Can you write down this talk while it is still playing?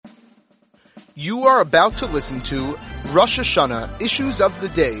You are about to listen to Rosh Hashanah Issues of the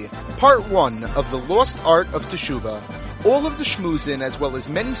Day, Part 1 of the Lost Art of Teshuvah. All of the Shmoozin, as well as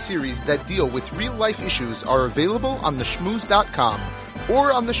many series that deal with real-life issues, are available on theshmooz.com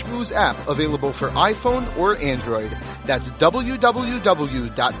or on the Shmooz app, available for iPhone or Android. That's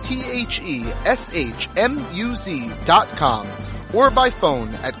www.theshmuz.com or by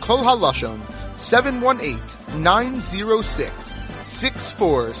phone at Kol Halashon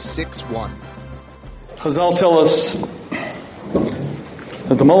 718-906-6461. Chazal tell us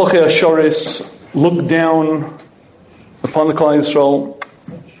that the Malachei Asharis looked down upon the Klal Yisrael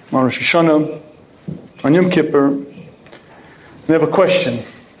on Rosh Hashanah, on Yom Kippur. They have a question.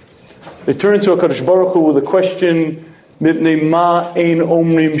 They turn to HaKadosh Baruch Hu with a question, Mipnei ma ein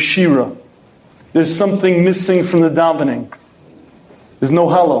omrim shira. There's something missing from the davening. There's no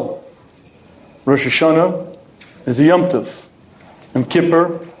Hallel. Rosh Hashanah is a Yom Tov. Yom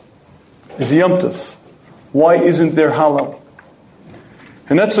Kippur is a Yom Tov. Why isn't there Hallel?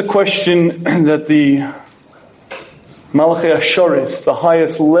 And that's a question that the Malachei Asharis, the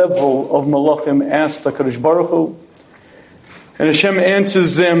highest level of Malachim, asked HaKadosh Baruch Hu. And Hashem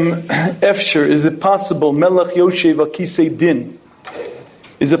answers them, Efsher, is it possible, Melech Yoshev Akisei Din,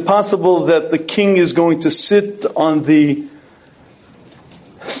 is it possible that the king is going to sit on the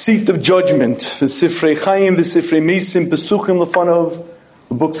seat of judgment, V'sifrei Chaim, V'sifrei Mesim, Besuchim Lefanov,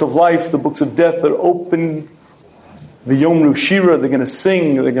 the books of life, the books of death are open, the Yomru Shira, they're going to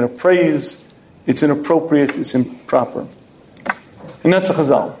sing, they're going to praise, it's inappropriate, it's improper. And that's a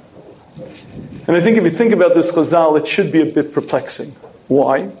Chazal. And I think if you think about this Chazal, it should be a bit perplexing.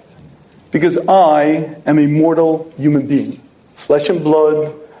 Why? Because I am a mortal human being. Flesh and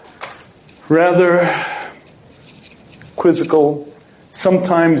blood, rather quizzical,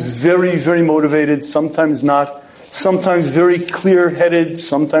 sometimes very, very motivated, sometimes not, sometimes very clear-headed,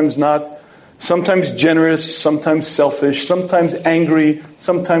 sometimes not, sometimes generous, sometimes selfish, sometimes angry,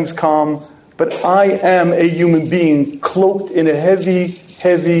 sometimes calm. But I am a human being cloaked in a heavy,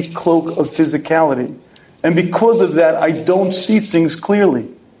 heavy cloak of physicality. And because of that, I don't see things clearly.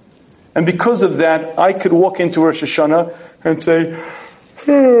 And because of that, I could walk into Rosh Hashanah and say,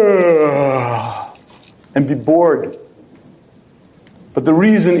 and be bored. But the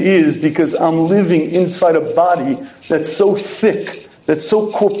reason is because I'm living inside a body that's so thick, that's so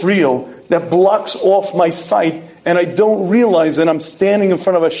corporeal, that blocks off my sight, and I don't realize that I'm standing in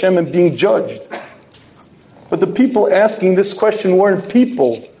front of Hashem and being judged. But the people asking this question weren't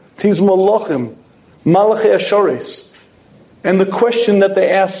people. These malachim, Malachei Asharis. And the question that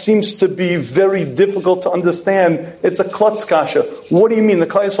they asked seems to be very difficult to understand. It's a klutz kasha. What do you mean? The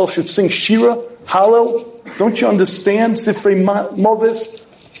Klal Yisrael should sing Shira? Hallel? Don't you understand? Sifrei Movis,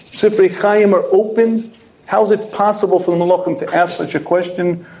 Sifrei Chaim are open. How is it possible for the Malachim to ask such a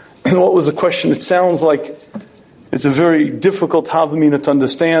question? And what was the question? It sounds like it's a very difficult Havamina to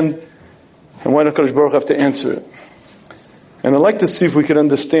understand. And why did HaKadosh Baruch Hu have to answer it? And I'd like to see if we could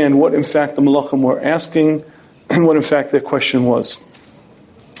understand what in fact the Malachim were asking and what in fact their question was.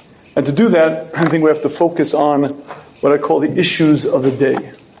 And to do that, I think we have to focus on what I call the issues of the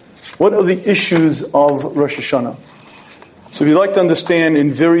day. What are the issues of Rosh Hashanah? So if you'd like to understand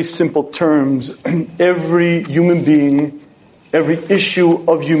in very simple terms, every human being, every issue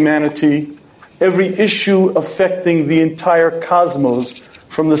of humanity, every issue affecting the entire cosmos,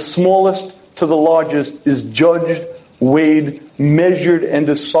 from the smallest to the largest, is judged, weighed, measured, and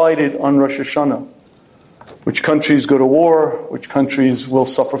decided on Rosh Hashanah. Which countries go to war, which countries will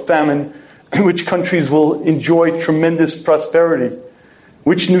suffer famine, which countries will enjoy tremendous prosperity,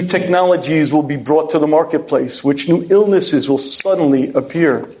 which new technologies will be brought to the marketplace, which new illnesses will suddenly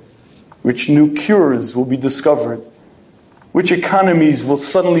appear, which new cures will be discovered, which economies will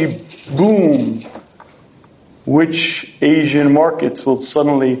suddenly boom, which Asian markets will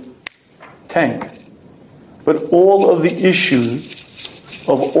suddenly tank. But all of the issues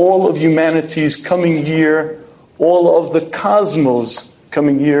of all of humanity's coming year, all of the cosmos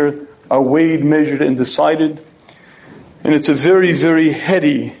coming year, are weighed, measured, and decided. And it's a very, very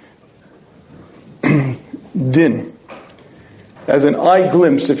heady din. As an eye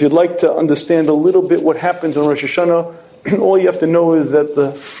glimpse, if you'd like to understand a little bit what happens on Rosh Hashanah, all you have to know is that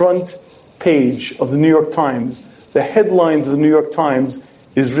the front page of the New York Times, the headlines of the New York Times,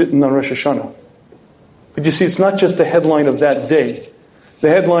 is written on Rosh Hashanah. But you see, it's not just the headline of that day. The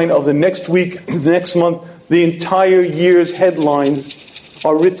headline of the next week, the next month, the entire year's headlines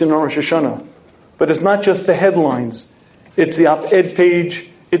are written on Rosh Hashanah. But it's not just the headlines. It's the op-ed page,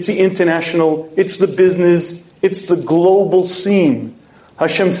 it's the international, it's the business, it's the global scene.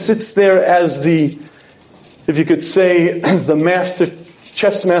 Hashem sits there as the, if you could say, the master,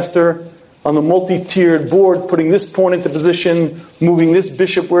 chess master, on the multi-tiered board, putting this pawn into position, moving this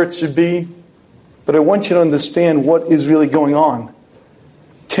bishop where it should be. But I want you to understand what is really going on.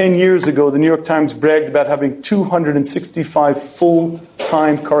 10 years ago, the New York Times bragged about having 265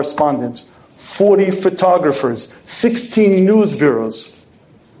 full-time correspondents, 40 photographers, 16 news bureaus.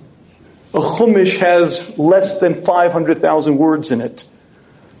 A Chumash has less than 500,000 words in it.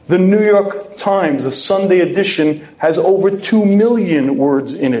 The New York Times, the Sunday edition, has over 2 million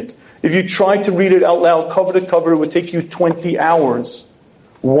words in it. If you tried to read it out loud, cover to cover, it would take you 20 hours.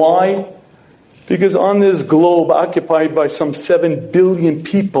 Why? Because on this globe, occupied by some 7 billion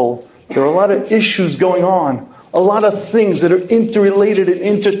people, there are a lot of issues going on. A lot of things that are interrelated and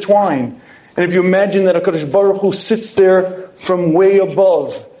intertwined. And if you imagine that HaKadosh Baruch Hu sits there from way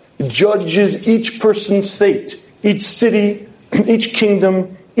above, judges each person's fate, each city, each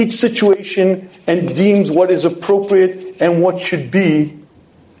kingdom, each situation, and deems what is appropriate and what should be,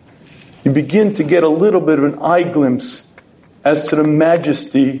 you begin to get a little bit of an eye glimpse as to the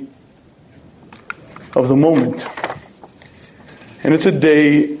majesty of the moment. And it's a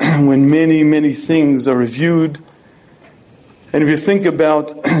day when many, many things are reviewed. And if you think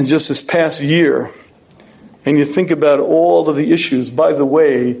about just this past year, and you think about all of the issues, by the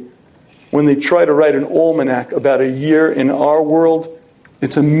way, when they try to write an almanac about a year in our world,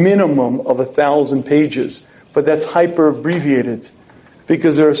 it's a minimum of 1,000 pages. But that's hyper abbreviated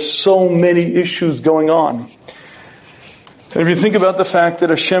because there are so many issues going on. And if you think about the fact that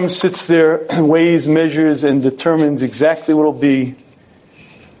Hashem sits there, weighs, measures, and determines exactly what will be,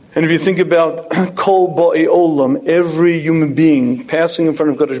 and if you think about Kol Ba'ei Olam, every human being passing in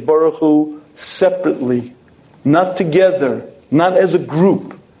front of Kadosh Baruch Hu separately, not together, not as a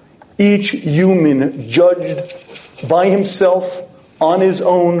group, each human judged by himself, on his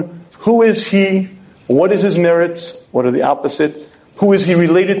own, who is he, what is his merits, what are the opposite, who is he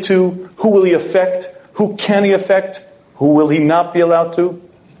related to, who will he affect, who can he affect, who will he not be allowed to?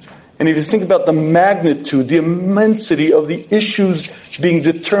 And if you think about the magnitude, the immensity of the issues being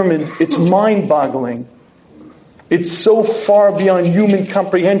determined, it's mind-boggling. It's so far beyond human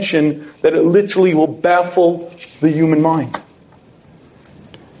comprehension that it literally will baffle the human mind.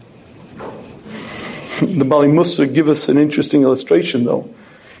 The Bali Musa give us an interesting illustration, though.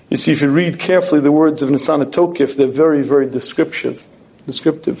 You see, if you read carefully the words of Nisan HaTokef, they're very, very descriptive.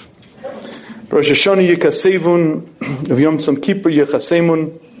 Rosh Hashanah Yikasevun, of Yom Tzom Kippur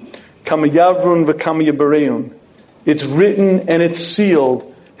Yichasemun, Kama Yavrun v'Kama Yabareun. It's written and it's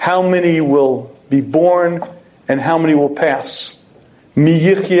sealed how many will be born and how many will pass. Mi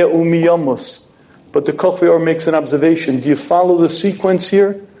yichya u'mi yamus. But the Kochvi Or makes an observation. Do you follow the sequence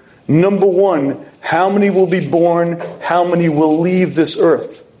here? Number one, how many will be born? How many will leave this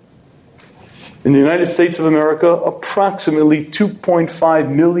earth? In the United States of America, approximately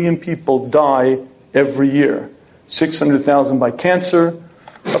 2.5 million people die every year. 600,000 by cancer,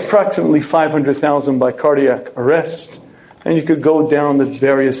 approximately 500,000 by cardiac arrest, and you could go down the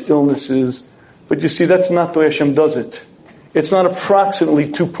various illnesses. But you see, that's not the way Hashem does it. It's not approximately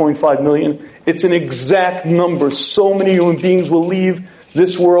 2.5 million. It's an exact number. So many human beings will leave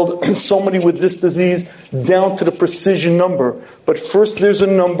this world, so many with this disease, down to the precision number. But first there's a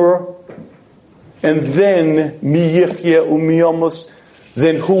number, and then mi yichya u'mi yamus,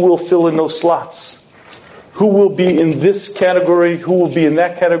 then who will fill in those slots? Who will be in this category? Who will be in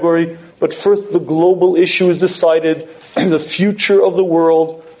that category? But first the global issue is decided, the future of the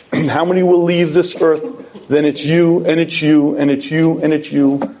world, how many will leave this earth? Then it's you, and it's you, and it's you, and it's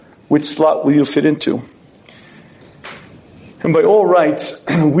you. Which slot will you fit into? And by all rights,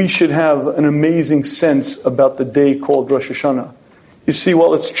 we should have an amazing sense about the day called Rosh Hashanah. You see,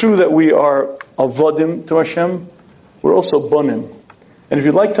 while it's true that we are avodim to Hashem, we're also banim. And if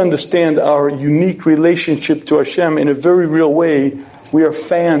you'd like to understand our unique relationship to Hashem in a very real way, we are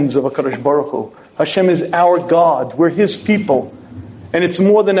fans of HaKadosh Baruch Hu. Hashem is our God. We're His people. And it's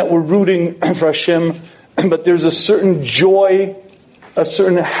more than that we're rooting for Hashem, but there's a certain joy, a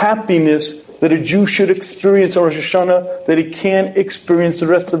certain happiness that a Jew should experience on Rosh Hashanah that he can't experience the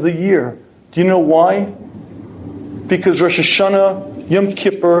rest of the year. Do you know why? Because Rosh Hashanah, Yom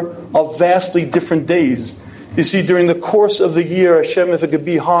Kippur are vastly different days. You see, during the course of the year, Hashem, if it could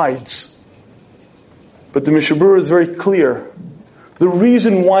be, hides. But the Mishnah Berurah is very clear. The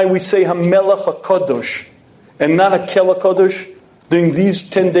reason why we say HaMelech HaKadosh and not HaKel HaKadosh during these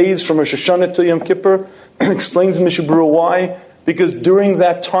 10 days from Rosh Hashanah to Yom Kippur explains the Mishnah Berurah why. Because during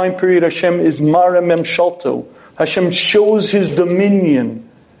that time period, Hashem is Mara Memshalto. Hashem shows His dominion.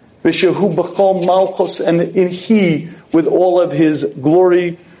 V'shehu b'chol malchus, and in He, with all of His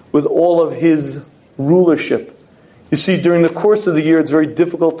glory, with all of His rulership. You see, during the course of the year, it's very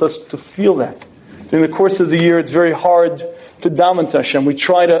difficult for us to feel that. During the course of the year, it's very hard to daven to Hashem. We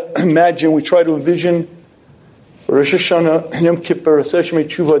try to imagine, we try to envision Rosh Hashanah, Yom Kippur,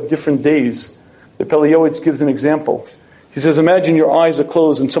 Teshuvah, different days. The Peliyowitz gives an example. He says, imagine your eyes are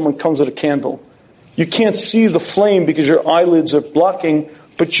closed and someone comes with a candle. You can't see the flame because your eyelids are blocking,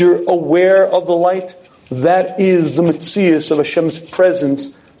 but you're aware of the light. That is the metzius of Hashem's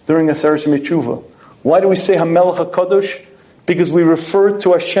presence during Aseret Teshuvah. Why do we say HaMelech HaKadosh? Because we refer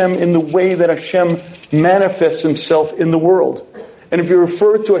to Hashem in the way that Hashem manifests Himself in the world. And if you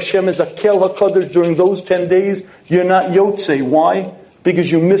refer to Hashem as Akel HaKadosh during those 10 days, you're not Yotzei. Why?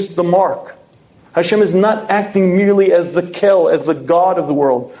 Because you missed the mark. Hashem is not acting merely as the Kel, as the God of the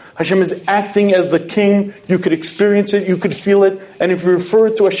world. Hashem is acting as the King. You could experience it, you could feel it. And if you refer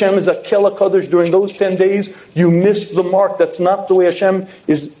to Hashem as Akel HaKadosh during those 10 days, you missed the mark. That's not the way Hashem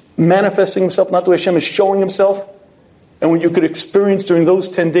is manifesting Himself, not the way Hashem is showing Himself. And what you could experience during those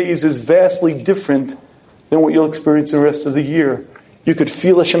 10 days is vastly different than what you'll experience the rest of the year. You could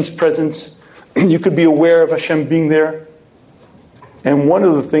feel Hashem's presence. You could be aware of Hashem being there. And one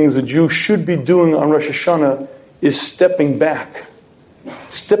of the things a Jew should be doing on Rosh Hashanah is stepping back.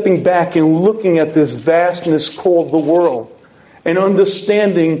 Stepping back and looking at this vastness called the world. And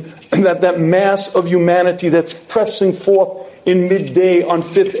understanding that mass of humanity that's pressing forth in midday on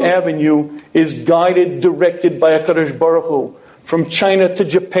 5th Avenue is guided, directed by HaKadosh Baruch Hu. From China to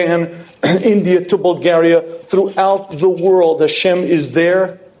Japan, India to Bulgaria, throughout the world, Hashem is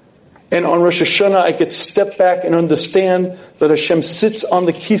there. And on Rosh Hashanah, I could step back and understand that Hashem sits on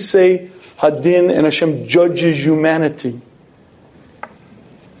the Kisei Hadin and Hashem judges humanity.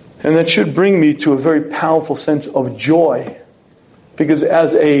 And that should bring me to a very powerful sense of joy. Because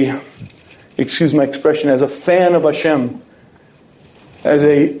as excuse my expression, as a fan of Hashem, as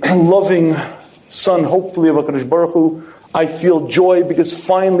a loving son, hopefully, of HaKadosh Baruch Hu, I feel joy because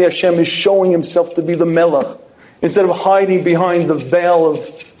finally Hashem is showing Himself to be the Melech. Instead of hiding behind the veil of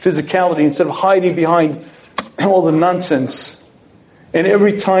physicality, instead of hiding behind all the nonsense. And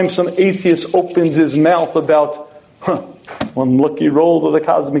every time some atheist opens his mouth about, one lucky roll of the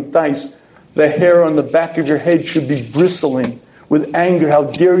cosmic dice, the hair on the back of your head should be bristling with anger. How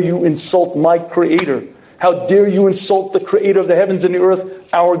dare you insult my Creator? How dare you insult the Creator of the heavens and the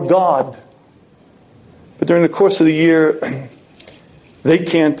earth, our God? But during the course of the year, they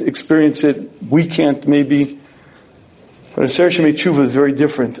can't experience it. We can't, maybe. But Aseret Teshuvah is very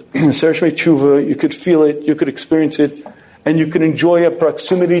different. Aseret Teshuvah, you could feel it, you could experience it, and you can enjoy a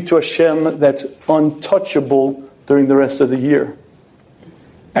proximity to Hashem that's untouchable during the rest of the year.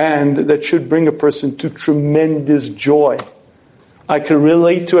 And that should bring a person to tremendous joy. I could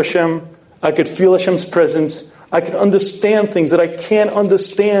relate to Hashem, I could feel Hashem's presence, I could understand things that I can't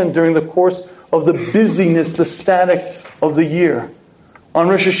understand during the course of the busyness, the static of the year. On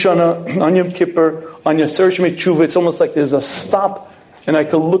Rosh Hashanah, on Yom Kippur, on Aseret Teshuvah, it's almost like there's a stop, and I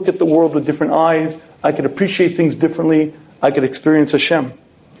could look at the world with different eyes, I could appreciate things differently, I could experience Hashem.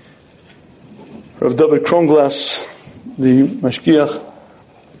 Rav David Kronglass, the Mashgiach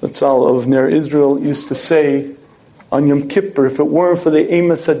Zatzal of Ner Israel, used to say, on Yom Kippur, if it weren't for the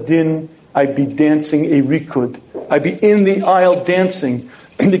Emes Hadin, I'd be dancing a Rikud. I'd be in the aisle dancing.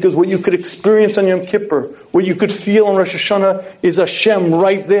 Because what you could experience on Yom Kippur, what you could feel on Rosh Hashanah is Hashem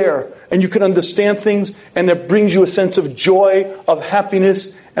right there. And you could understand things, and it brings you a sense of joy, of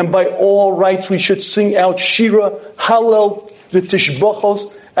happiness. And by all rights, we should sing out Shira, Hallel,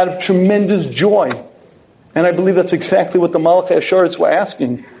 V'tishbachos, out of tremendous joy. And I believe that's exactly what the Malachei Asharetz were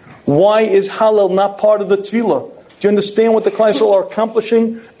asking. Why is Hallel not part of the Tefillah? Do you understand what the Klal Yisrael are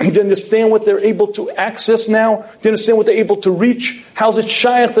accomplishing? Do you understand what they're able to access now? Do you understand what they're able to reach? How's it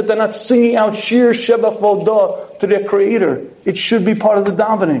shaykh that they're not singing out Shir Shebach Vodah to their Creator? It should be part of the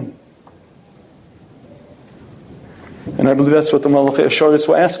davening. And I believe that's what the Malachei Asharetz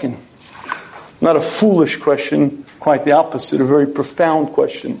were asking. Not a foolish question, quite the opposite, a very profound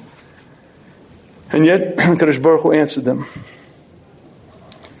question. And yet, Kadosh Baruch Hu answered them.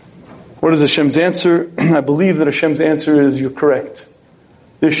 What is Hashem's answer? I believe that Hashem's answer is, you're correct.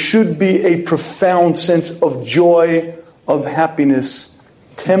 There should be a profound sense of joy, of happiness,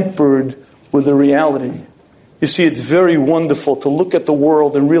 tempered with the reality. You see, it's very wonderful to look at the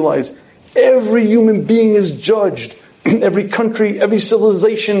world and realize every human being is judged. Every country, every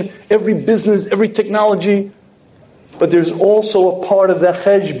civilization, every business, every technology. But there's also a part of that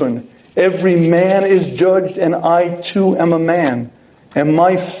cheshbon. Every man is judged, and I too am a man. And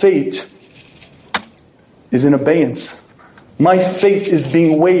my fate is in abeyance. My fate is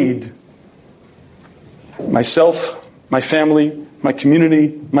being weighed. Myself, my family, my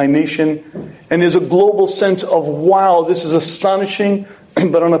community, my nation. And there's a global sense of, wow, this is astonishing,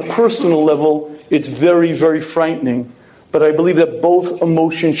 but on a personal level, it's very, very frightening. But I believe that both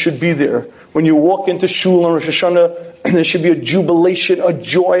emotions should be there. When you walk into shul on Rosh Hashanah, there should be a jubilation, a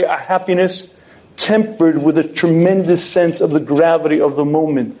joy, a happiness, tempered with a tremendous sense of the gravity of the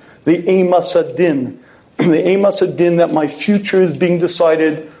moment. The Eimas Hadin. The Eimas Hadin that my future is being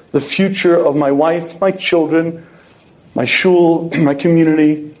decided, the future of my wife, my children, my shul, my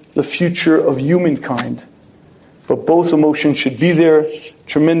community, the future of humankind. But both emotions should be there.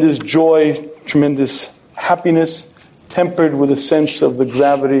 Tremendous joy, tremendous happiness, tempered with a sense of the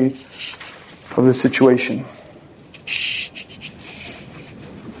gravity of the situation.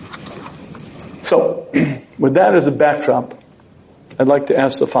 So, with that as a backdrop, I'd like to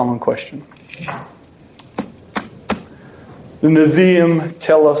ask the following question. The Nevi'im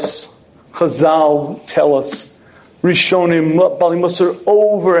tell us, Chazal tell us, Rishonim, Bali Musar,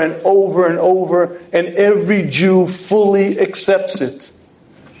 over and over and over, and every Jew fully accepts it.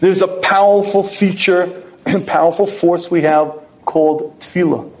 There's a powerful feature, a powerful force we have called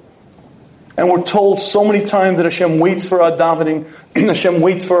tefillah. And we're told so many times that Hashem waits for our davening, Hashem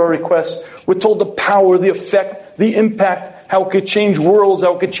waits for our requests. We're told the power, the effect, the impact, how it could change worlds,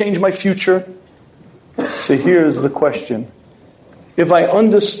 how it could change my future. So here's the question. If I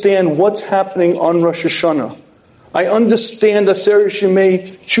understand what's happening on Rosh Hashanah, I understand Aser Shemei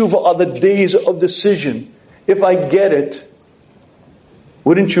Teshuvah are the days of decision. If I get it,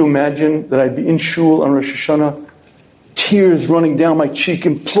 wouldn't you imagine that I'd be in shul on Rosh Hashanah, tears running down my cheek,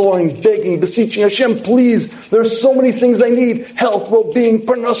 imploring, begging, beseeching Hashem, please, there are so many things I need, health, well-being,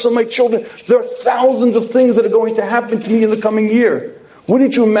 parnasa, my children. There are thousands of things that are going to happen to me in the coming year.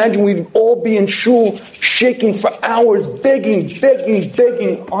 Wouldn't you imagine we'd all be in shul, shaking for hours, begging,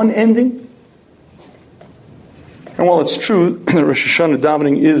 unending? And while it's true that Rosh Hashanah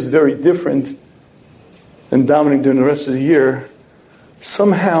davening is very different than davening during the rest of the year,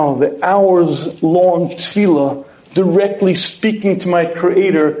 somehow the hours-long tefillah, directly speaking to my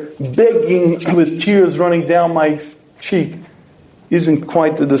Creator, begging with tears running down my cheek, isn't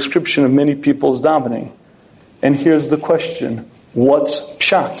quite the description of many people's davening. And here's the question. What's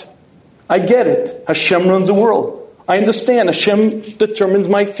pshat? I get it. Hashem runs the world. I understand. Hashem determines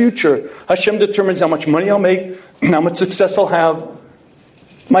my future. Hashem determines how much money I'll make, how much success I'll have,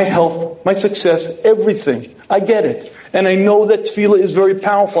 my health, my success, everything. I get it. And I know that tefillah is very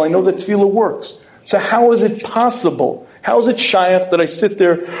powerful. I know that tefillah works. So how is it possible? How is it shayach that I sit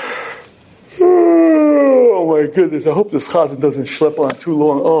there, oh my goodness, I hope this chazan doesn't schlep on too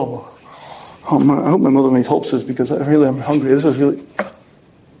long. I hope my mother made holtzes because I really am hungry. This is really...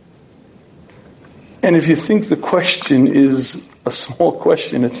 And if you think the question is a small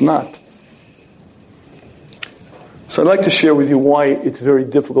question, it's not. So I'd like to share with you why it's very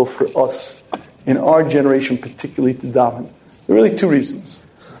difficult for us in our generation particularly to daven. There are really two reasons.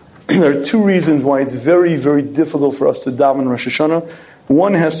 There are two reasons why it's very, very difficult for us to daven Rosh Hashanah.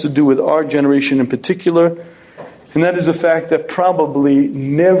 One has to do with our generation in particular, and that is the fact that probably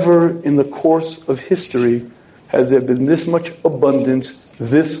never in the course of history has there been this much abundance,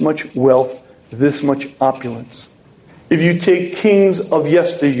 this much wealth, this much opulence. If you take kings of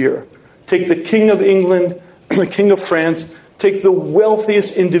yesteryear, take the King of England, the King of France, take the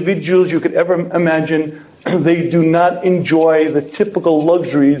wealthiest individuals you could ever imagine, they do not enjoy the typical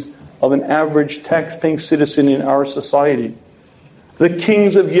luxuries of an average tax-paying citizen in our society. The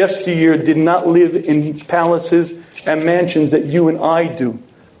kings of yesteryear did not live in palaces and mansions that you and I do.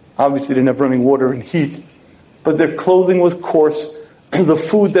 Obviously, they didn't have running water and heat. But their clothing was coarse. The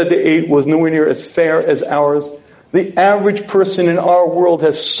food that they ate was nowhere near as fair as ours. The average person in our world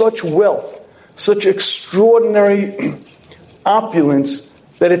has such wealth, such extraordinary opulence,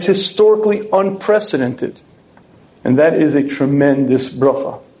 that it's historically unprecedented. And that is a tremendous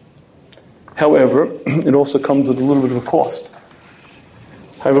bracha. However, it also comes with a little bit of a cost.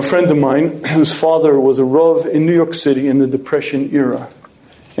 I have a friend of mine whose father was a Rav in New York City in the Depression era.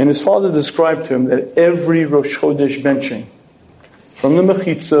 And his father described to him that every Rosh Chodesh benching, from the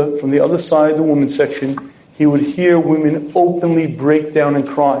Mechitza, from the other side, the women's section, he would hear women openly break down and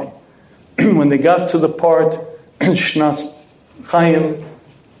cry. When they got to the part, Shnas Chaim,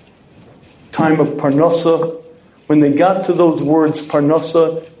 time of Parnasa, when they got to those words,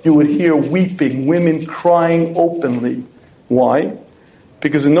 Parnasa, you would hear weeping, women crying openly. Why?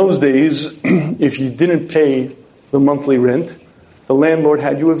 Because in those days, if you didn't pay the monthly rent, the landlord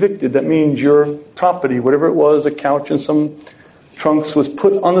had you evicted. That means your property, whatever it was, a couch and some trunks, was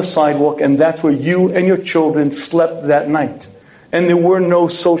put on the sidewalk, and that's where you and your children slept that night. And there were no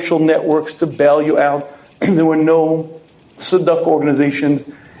social networks to bail you out. There were no tzedakah organizations,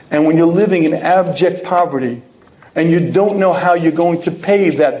 and when you're living in abject poverty, and you don't know how you're going to pay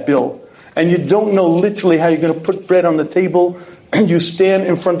that bill, and you don't know literally how you're going to put bread on the table, and you stand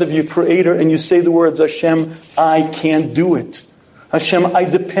in front of your Creator and you say the words, Hashem, I can't do it. Hashem, I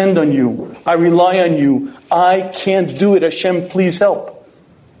depend on you. I rely on you. I can't do it. Hashem, please help.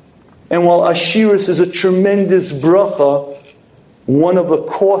 And while Ashiris is a tremendous bracha, one of the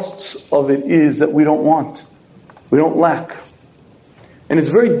costs of it is that we don't want. We don't lack. And it's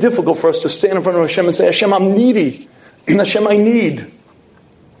very difficult for us to stand in front of Hashem and say, Hashem, I'm needy. Hashem, I need.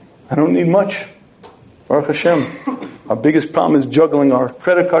 I don't need much. Baruch Hashem. Our biggest problem is juggling our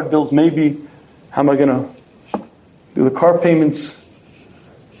credit card bills. Maybe, how am I going to do the car payments?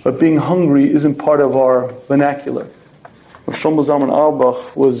 But being hungry isn't part of our vernacular. Shlomo Zalman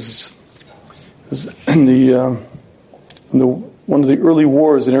Auerbach was in one of the early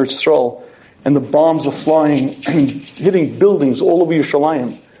wars in Eretz Yisrael, and the bombs were flying and hitting buildings all over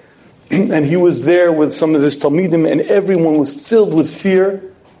Yerushalayim. And he was there with some of his Talmidim, and everyone was filled with fear.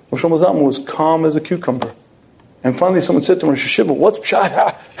 Shlomo Zalman was calm as a cucumber. And finally someone said to him, Rosh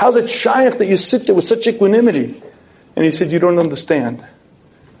Hashanah, how's it shaykh that you sit there with such equanimity? And he said, you don't understand.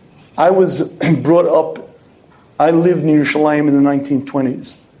 I was brought up, I lived in Yerushalayim in the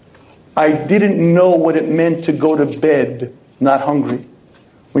 1920s. I didn't know what it meant to go to bed not hungry.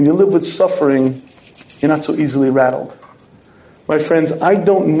 When you live with suffering, you're not so easily rattled. My friends, I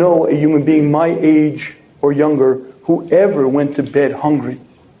don't know a human being my age or younger who ever went to bed hungry.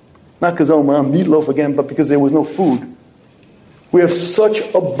 Not because, oh, mom, meatloaf again, but because there was no food. We have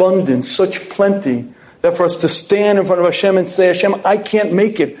such abundance, such plenty, that for us to stand in front of Hashem and say, Hashem, I can't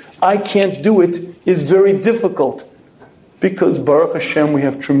make it, I can't do it, is very difficult. Because, Baruch Hashem, we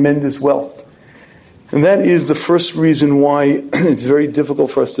have tremendous wealth. And that is the first reason why it's very difficult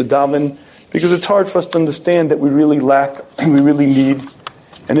for us to daven, because it's hard for us to understand that we really lack, and we really need,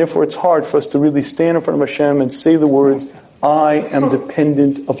 and therefore it's hard for us to really stand in front of Hashem and say the words, I am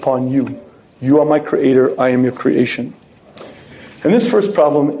dependent upon you. You are my creator, I am your creation. And this first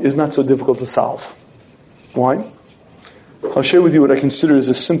problem is not so difficult to solve. Why? I'll share with you what I consider is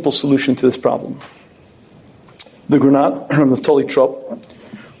a simple solution to this problem. The Granat, Naftali Trop,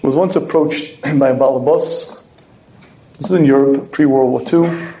 was once approached by a balabas. This is in Europe, pre-World War II.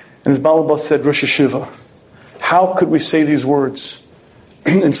 And his balabas said, Rosh Hashanah, how could we say these words?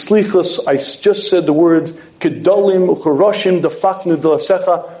 In Slichus, I just said the words, Kedolim u'choroshim defaknu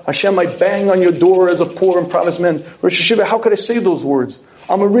d'lasecha. Hashem, I bang on your door as a poor and promised man. Rosh Hashanah, how could I say those words?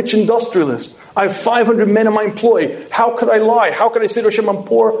 I'm a rich industrialist. I have 500 men in my employ. How could I lie? How could I say to Hashem, I'm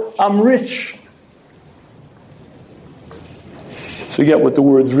poor, I'm rich? So you get what the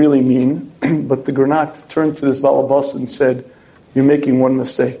words really mean. But the Granat turned to this balabas and said, you're making one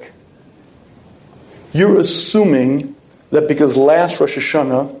mistake. You're assuming that because last Rosh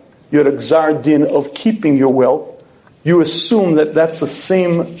Hashanah you had a gzar din of keeping your wealth, you assume that that's the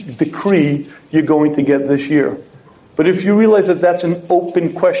same decree you're going to get this year. But if you realize that that's an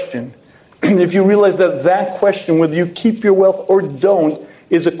open question, if you realize that that question, whether you keep your wealth or don't,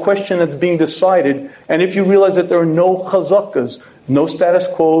 is a question that's being decided, and if you realize that there are no chazakas, no status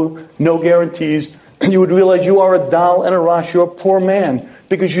quo, no guarantees, you would realize you are a dal and a rash, you're a poor man,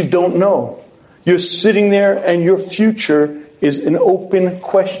 because you don't know. You're sitting there and your future is an open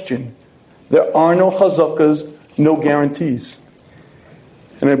question. There are no chazakas, no guarantees.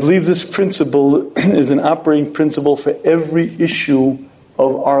 And I believe this principle is an operating principle for every issue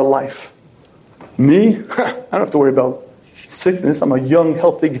of our life. Me? I don't have to worry about sickness. I'm a young,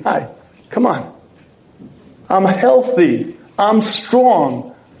 healthy guy. Come on. I'm healthy. I'm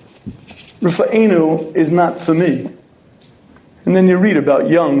strong. Rifa'enu is not for me. And then you read about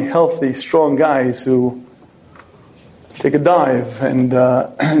young, healthy, strong guys who take a dive and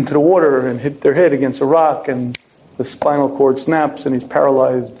into the water and hit their head against a rock and the spinal cord snaps and he's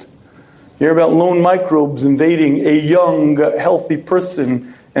paralyzed. You hear about lone microbes invading a young, healthy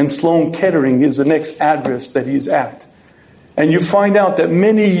person, and Sloan Kettering is the next address that he's at. And you find out that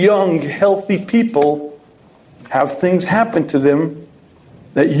many young, healthy people have things happen to them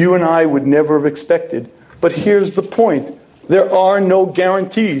that you and I would never have expected. But here's the point. There are no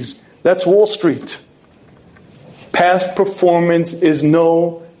guarantees. That's Wall Street. Past performance is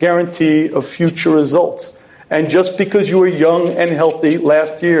no guarantee of future results. And just because you were young and healthy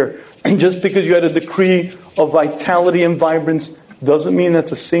last year, and just because you had a decree of vitality and vibrance, doesn't mean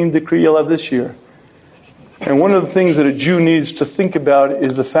that's the same decree you'll have this year. And one of the things that a Jew needs to think about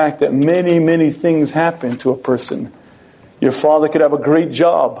is the fact that many, many things happen to a person. Your father could have a great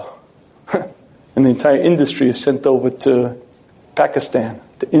job, and the entire industry is sent over to Pakistan,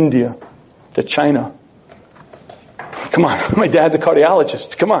 to India, to China. Come on, my dad's a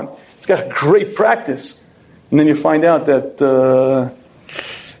cardiologist. Come on. He's got a great practice. And then you find out that the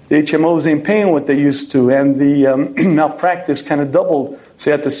HMOs ain't paying what they used to, and the malpractice kind of doubled. So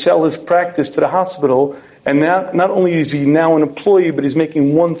he had to sell his practice to the hospital, and now, not only is he now an employee, but he's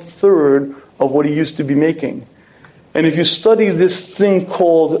making 1/3 of what he used to be making. And if you study this thing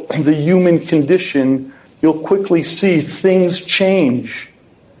called the human condition, you'll quickly see things change.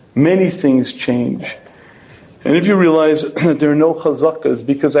 Many things change. And if you realize that there are no chazakas,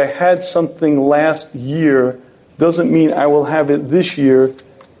 because I had something last year doesn't mean I will have it this year,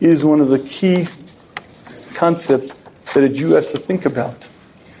 is one of the key concepts that a Jew has to think about.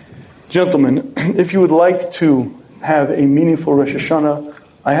 Gentlemen, if you would like to have a meaningful Rosh Hashanah,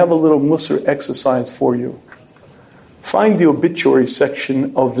 I have a little Musar exercise for you. Find the obituary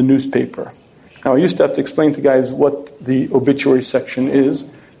section of the newspaper. Now, I used to have to explain to guys what the obituary section is.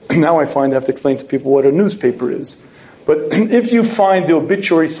 Now I find I have to explain to people what a newspaper is. But if you find the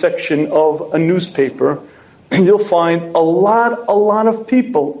obituary section of a newspaper, you'll find a lot of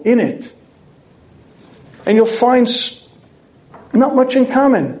people in it. And you'll find not much in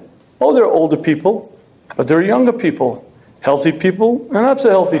common. Oh, there are older people, but there are younger people. Healthy people and not so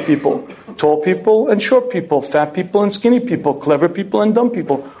healthy people. Tall people and short people. Fat people and skinny people. Clever people and dumb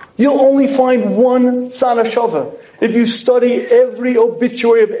people. You'll only find one tzad hashava. If you study every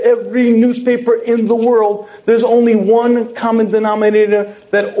obituary of every newspaper in the world, there's only one common denominator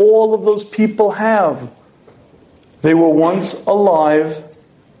that all of those people have. They were once alive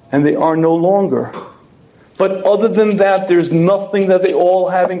and they are no longer. But other than that, there's nothing that they all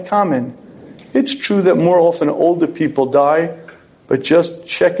have in common. It's true that more often older people die, but just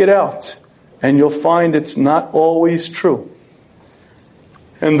check it out and you'll find it's not always true.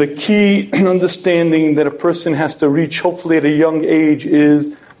 And the key understanding that a person has to reach, hopefully at a young age,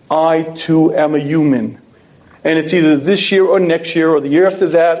 is I too am a human. And it's either this year or next year or the year after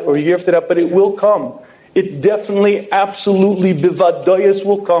that or the year after that, but it will come. It definitely, absolutely, bivadayas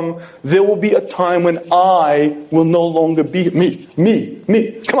will come. There will be a time when I will no longer be me.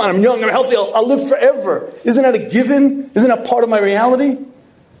 Come on, I'm young, I'm healthy, I'll live forever. Isn't that a given? Isn't that part of my reality?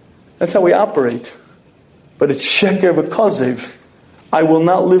 That's how we operate. But it's sheker v'kazev. I will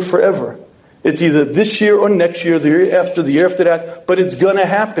not live forever. It's either this year or next year, the year after that, but it's going to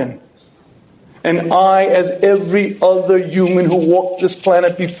happen. And I, as every other human who walked this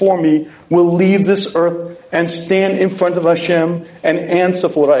planet before me, will leave this earth and stand in front of Hashem and answer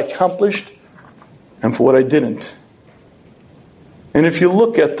for what I accomplished and for what I didn't. And if you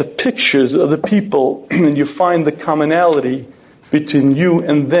look at the pictures of the people and you find the commonality between you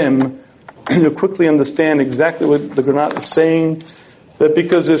and them, you'll quickly understand exactly what the Granat is saying. That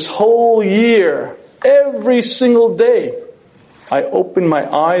because this whole year, every single day, I opened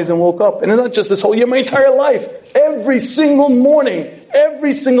my eyes and woke up. And it's not just this whole year, my entire life. Every single morning,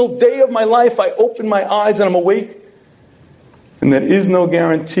 every single day of my life, I open my eyes and I'm awake. And there is no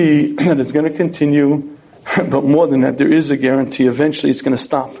guarantee that it's going to continue. But more than that, there is a guarantee. Eventually it's going to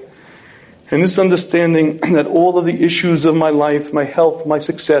stop. And this understanding that all of the issues of my life, my health, my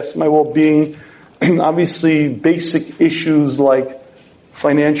success, my well-being, obviously basic issues like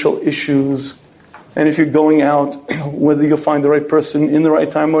financial issues, and if you're going out, whether you'll find the right person in the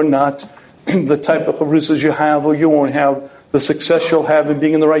right time or not, the type of chavrusas you have or you won't have, the success you'll have in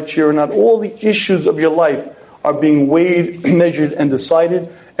being in the right chair or not, all the issues of your life are being weighed, measured, and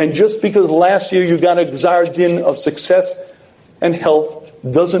decided. And just because last year you got a gzar din of success and health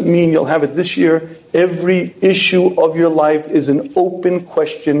doesn't mean you'll have it this year. Every issue of your life is an open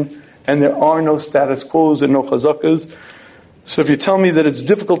question, and there are no status quos and no chazakas. So if you tell me that it's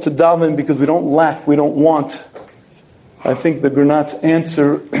difficult to daven because we don't lack, we don't want, I think the Granat's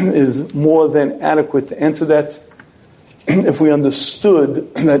answer is more than adequate to answer that. If we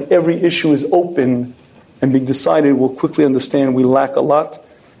understood that every issue is open and being decided, we'll quickly understand we lack a lot,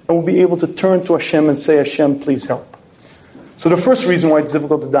 and we'll be able to turn to Hashem and say, Hashem, please help. So the first reason why it's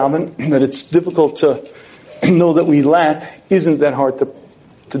difficult to daven, that it's difficult to know that we lack, isn't that hard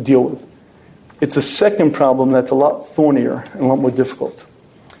to deal with. It's a second problem that's a lot thornier and a lot more difficult.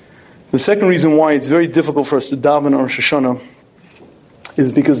 The second reason why it's very difficult for us to daven on Rosh Hashanah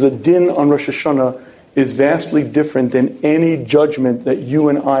is because the din on Rosh Hashanah is vastly different than any judgment that you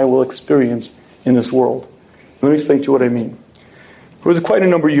and I will experience in this world. Let me explain to you what I mean. It was quite a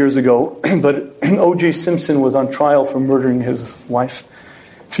number of years ago, but O.J. Simpson was on trial for murdering his wife.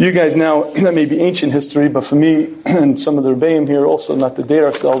 For you guys now, that may be ancient history, but for me and some of the Rebbeim here also, not to date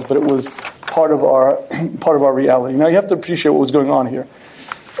ourselves, but it was part of our reality. Now you have to appreciate what was going on here.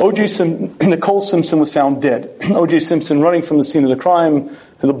 Nicole Simpson was found dead. O.J. Simpson running from the scene of the crime,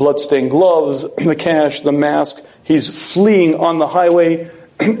 the blood-stained gloves, the cash, the mask, He's fleeing on the highway.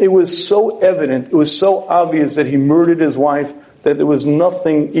 It was so evident, it was so obvious that he murdered his wife that there was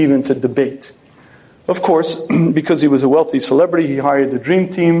nothing even to debate. Of course, because he was a wealthy celebrity, he hired the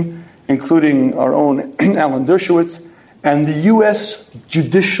dream team, including our own Alan Dershowitz, and the U.S.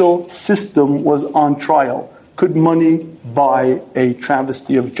 judicial system was on trial. Could money buy a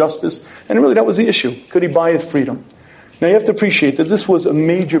travesty of justice? And really that was the issue. Could he buy his freedom? Now you have to appreciate that this was a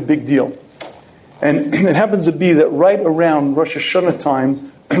major big deal. And it happens to be that right around Rosh Hashanah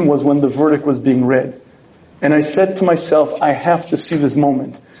time was when the verdict was being read. And I said to myself, I have to see this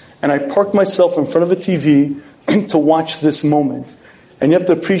moment. And I parked myself in front of a TV to watch this moment. And you have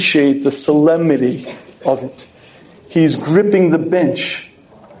to appreciate the solemnity of it. He's gripping the bench.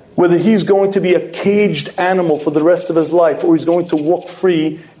 Whether he's going to be a caged animal for the rest of his life or he's going to walk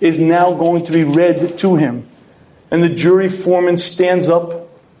free is now going to be read to him. And the jury foreman stands up.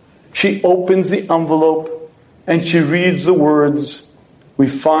 She opens the envelope and she reads the words, "We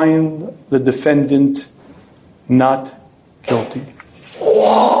find the defendant not guilty."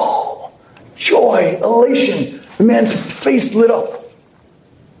 Whoa! Joy, elation. The man's face lit up.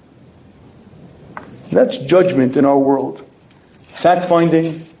 That's judgment in our world.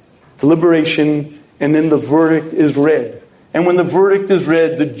 Fact-finding, deliberation, and then the verdict is read. And when the verdict is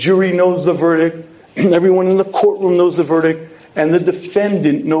read, the jury knows the verdict, everyone in the courtroom knows the verdict, and the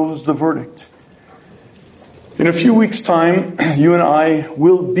defendant knows the verdict. In a few weeks' time, you and I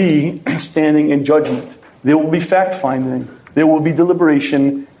will be standing in judgment. There will be fact-finding, there will be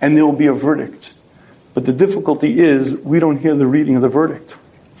deliberation, and there will be a verdict. But the difficulty is, we don't hear the reading of the verdict.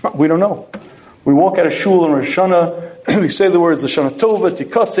 We don't know. We walk out of shul on Rosh Hashanah, we say the words, Shana Tova,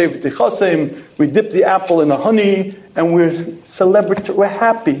 Tikaseh, V'tichasem, we dip the apple in the honey, and we're celebratory, we're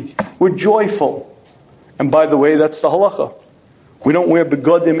happy, we're joyful. And by the way, that's the halacha. We don't wear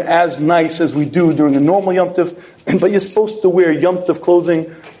begodim as nice as we do during a normal Yom Tov, but you're supposed to wear Yom Tov clothing,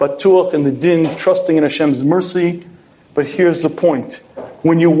 batuach and the din, trusting in Hashem's mercy. But here's the point.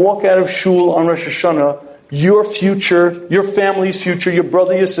 When you walk out of shul on Rosh Hashanah, your future, your family's future, your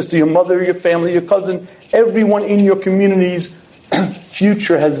brother, your sister, your mother, your family, your cousin, everyone in your community's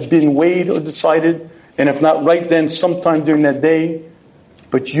future has been weighed or decided, and if not right then, sometime during that day.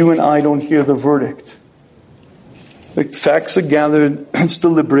 But you and I don't hear the verdict. The facts are gathered, it's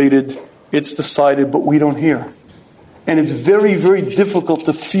deliberated, it's decided, but we don't hear. And it's very, very difficult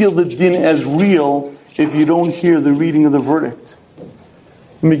to feel the din as real if you don't hear the reading of the verdict.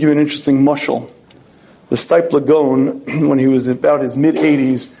 Let me give you an interesting mashal. The Steipler Gaon, when he was about his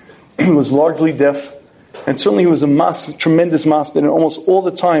mid-80s, was largely deaf, and certainly he was a tremendous masbid, and almost all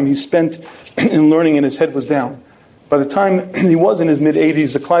the time he spent in learning and his head was down. By the time he was in his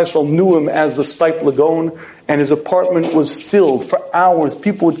mid-80s, the Klal Yisrael knew him as the Steipler Gaon, and his apartment was filled for hours.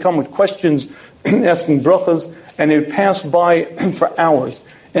 People would come with questions, asking brachas, and they would pass by for hours.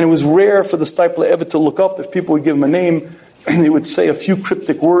 And it was rare for the Steipler ever to look up. If people would give him a name, he would say a few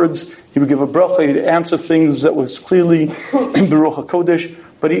cryptic words. He would give a bracha. He'd answer things that was clearly Baruch HaKodesh,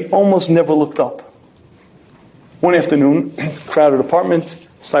 but he almost never looked up. One afternoon, crowded apartment,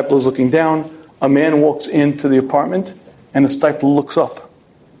 Steipler is looking down. A man walks into the apartment, and the Steipler looks up.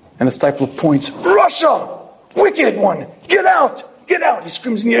 And the Steipler points, "Russia! Wicked one! Get out! Get out!" He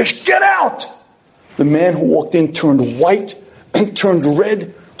screams in the air, "Get out!" The man who walked in turned white, turned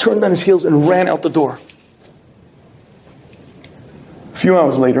red, turned on his heels, and ran out the door. A few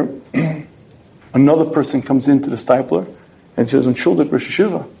hours later, another person comes into the Steipler and says, "On Shul Rosh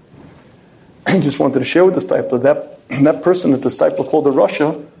Hashanah, I just wanted to share with the Steipler that person that the Steipler called a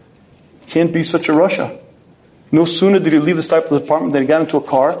Russia can't be such a Russia. No sooner did he leave the Steipler's apartment than he got into a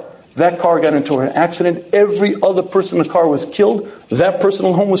car. That car got into an accident. Every other person in the car was killed. That person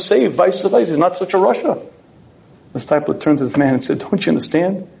at home was saved. Vice versa. He's not such a Russia." The Steipler turned to this man and said, "Don't you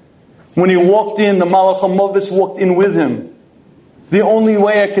understand? When he walked in, the Malach HaMavis walked in with him. The only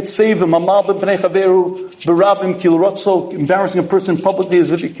way I could save him, embarrassing a person publicly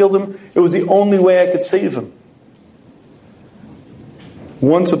as if he killed him, it was the only way I could save him."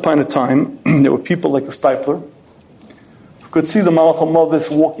 Once upon a time, there were people like the Steipler who could see the Malach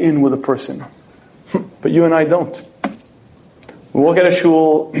HaMavis walk in with a person. But you and I don't. We walk out of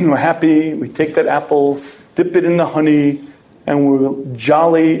shul, we're happy, we take that apple, dip it in the honey, and we're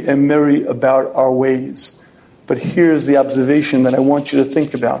jolly and merry about our ways. But here's the observation that I want you to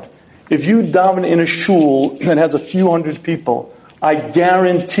think about. If you daven in a shul that has a few hundred people, I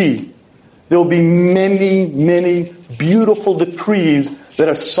guarantee there will be many, many beautiful decrees that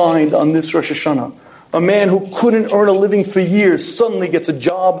are signed on this Rosh Hashanah. A man who couldn't earn a living for years suddenly gets a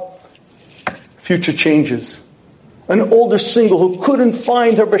job, future changes. An older single who couldn't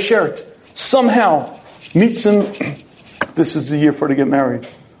find her beshert somehow Mitzim, this is the year for her to get married.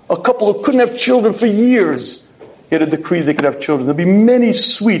 A couple who couldn't have children for years get a decree they could have children. There'll be many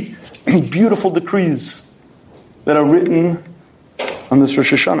sweet, beautiful decrees that are written on this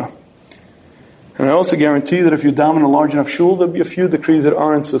Rosh Hashanah. And I also guarantee that if you daven a large enough shul, there'll be a few decrees that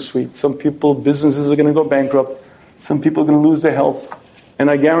aren't so sweet. Some people, businesses are going to go bankrupt. Some people are going to lose their health. And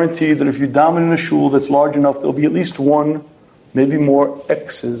I guarantee that if you daven in a shul that's large enough, there'll be at least one, maybe more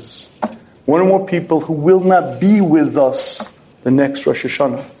X's. One or more people who will not be with us the next Rosh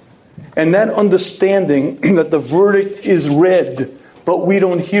Hashanah. And that understanding that the verdict is read, but we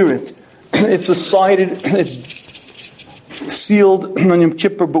don't hear it. It's decided, it's sealed on Yom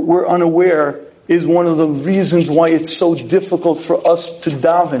Kippur, but we're unaware, is one of the reasons why it's so difficult for us to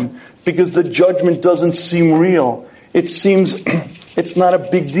daven, because the judgment doesn't seem real. It seems it's not a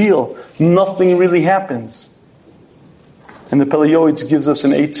big deal. Nothing really happens. And the Pele Yoetz gives us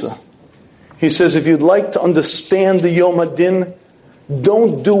an eitzah. He says, if you'd like to understand the Yom HaDin,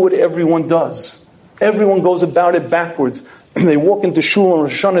 don't do what everyone does. Everyone goes about it backwards. They walk into shul on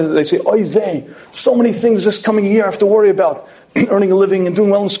Rosh Hashanah, they say, oy vey, so many things this coming year I have to worry about. Earning a living and doing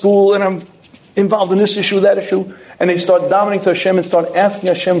well in school, and I'm involved in this issue, that issue. And they start davening to Hashem and start asking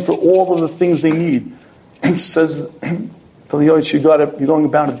Hashem for all of the things they need. And says, Pele Yoetz, you're going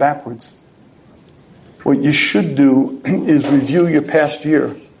about it backwards. What you should do is review your past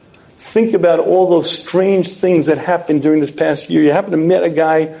year. Think about all those strange things that happened during this past year. You happen to meet a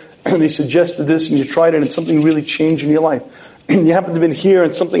guy and he suggested this and you tried it and something really changed in your life. You happen to have been here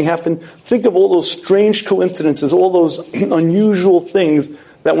and something happened. Think of all those strange coincidences, all those unusual things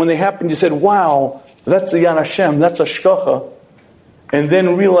that when they happened you said, wow, that's a Yan Hashem, that's a Shkacha. And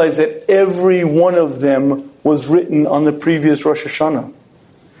then realize that every one of them was written on the previous Rosh Hashanah.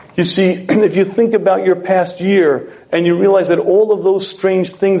 You see, if you think about your past year and you realize that all of those strange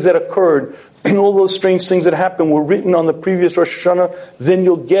things that occurred and all those strange things that happened were written on the previous Rosh Hashanah, then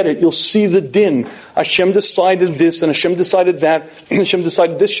you'll get it. You'll see the din. Hashem decided this and Hashem decided that. And Hashem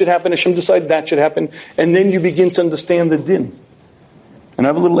decided this should happen. Hashem decided that should happen. And then you begin to understand the din. And I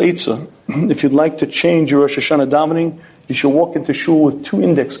have a little eitzah. If you'd like to change your Rosh Hashanah davening, you should walk into shul with 2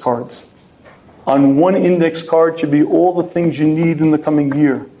 index cards. On one index card should be all the things you need in the coming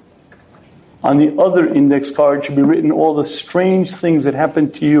year. On the other index card should be written all the strange things that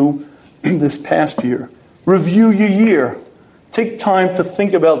happened to you this past year. Review your year. Take time to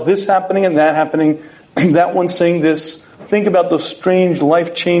think about this happening and that one saying this. Think about those strange,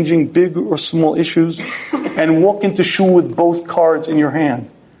 life-changing, big or small issues, and walk into shul with both cards in your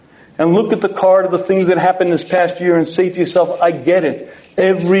hand. And look at the card of the things that happened this past year and say to yourself, I get it.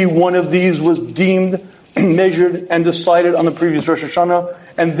 Every one of these was deemed, measured, and decided on the previous Rosh Hashanah.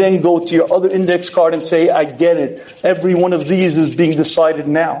 And then go to your other index card and say, I get it. Every one of these is being decided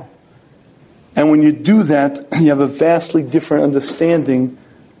now. And when you do that, you have a vastly different understanding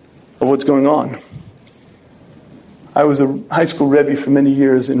of what's going on. I was a high school Rebbe for many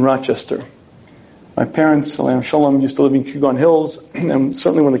years in Rochester. My parents, Salam Shalom, used to live in Kugon Hills, and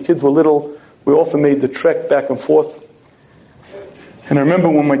certainly when the kids were little, we often made the trek back and forth. And I remember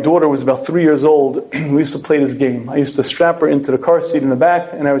when my daughter was about 3 years old, we used to play this game. I used to strap her into the car seat in the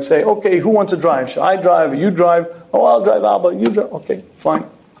back, and I would say, okay, who wants to drive? Should I drive or you drive? Oh, I'll drive, Abba, you drive. Okay, fine.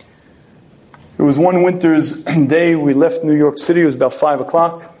 It was one winter's day. We left New York City. It was about 5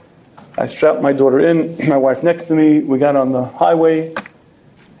 o'clock. I strapped my daughter in, my wife next to me. We got on the highway,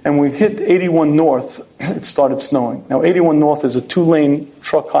 and we hit 81 North. It started snowing. Now, 81 North is a 2-lane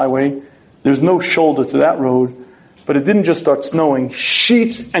truck highway. There's no shoulder to that road. But it didn't just start snowing.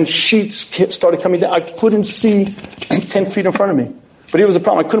 Sheets and sheets started coming down. I couldn't see 10 feet in front of me. But here was the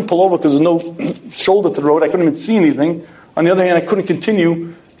problem. I couldn't pull over because there's no shoulder to the road. I couldn't even see anything. On the other hand, I couldn't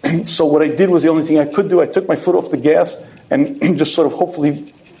continue. So what I did was the only thing I could do. I took my foot off the gas and just sort of hopefully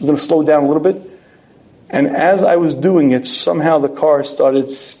I'm going to slow down a little bit. And as I was doing it, somehow the car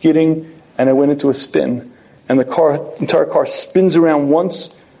started skidding and I went into a spin. And the entire car spins around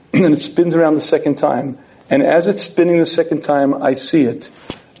once and then it spins around the second time. And as it's spinning the second time, I see it.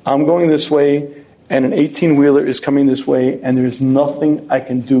 I'm going this way, and an 18-wheeler is coming this way, and there's nothing I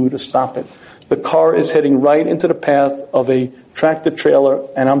can do to stop it. The car is heading right into the path of a tractor-trailer,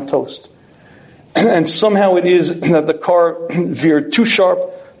 and I'm toast. And somehow it is that the car veered too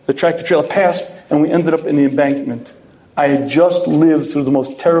sharp, the tractor-trailer passed, and we ended up in the embankment. I had just lived through the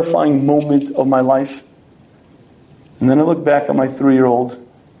most terrifying moment of my life. And then I looked back at my 3-year-old,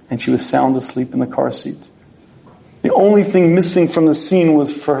 and she was sound asleep in the car seat. The only thing missing from the scene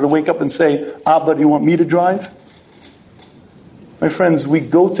was for her to wake up and say, Abba, do you want me to drive? My friends, we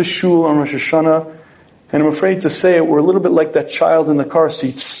go to shul on Rosh Hashanah, and I'm afraid to say it, we're a little bit like that child in the car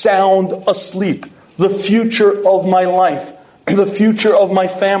seat, sound asleep. the future of my life, the future of my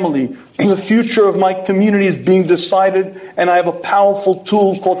family, the future of my community is being decided, and I have a powerful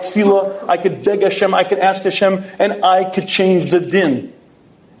tool called tefillah. I could beg Hashem, I could ask Hashem, and I could change the din.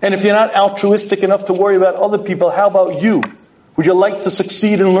 And if you're not altruistic enough to worry about other people, how about you? Would you like to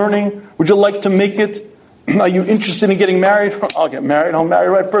succeed in learning? Would you like to make it? Are you interested in getting married? I'll get married. I'll marry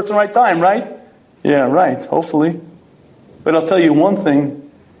the right person, right time, right? Yeah, right, hopefully. But I'll tell you one thing.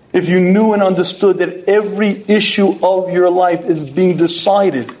 If you knew and understood that every issue of your life is being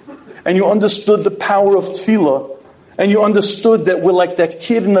decided, and you understood the power of tefillah, and you understood that we're like that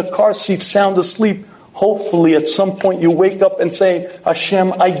kid in the car seat sound asleep, hopefully at some point you wake up and say,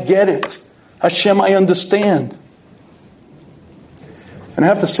 Hashem, I get it. Hashem, I understand. And I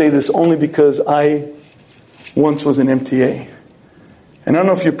have to say this only because I once was an MTA. And I don't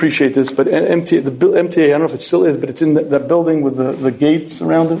know if you appreciate this, but MTA, I don't know if it still is, but it's in that building with the gates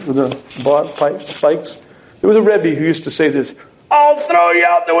around it, with the bar spikes. There was a Rebbe who used to say this, I'll throw you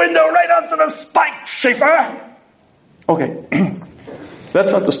out the window right onto the spike, Shafier. Okay,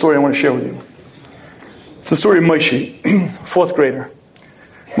 that's not the story I want to share with you. It's the story of Moshe, fourth grader.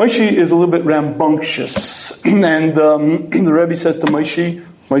 Moshe is a little bit rambunctious, and the Rebbe says to Moshe,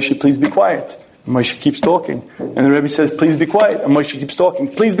 Moshe, please be quiet. And Moshe keeps talking. And the Rebbe says, please be quiet. And Moshe keeps talking.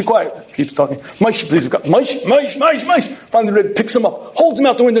 Please be quiet. Keeps talking. Moshe, please be quiet. Moshe. Finally the Rebbe picks him up, holds him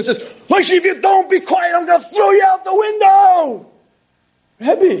out the window and says, Moshe, if you don't be quiet, I'm going to throw you out the window.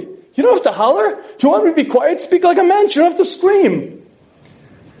 Rebbe, you don't have to holler. You want me to be quiet? Speak like a man. You don't have to scream.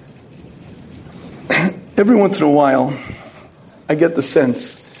 Every once in a while, I get the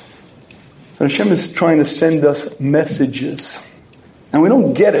sense that Hashem is trying to send us messages. And we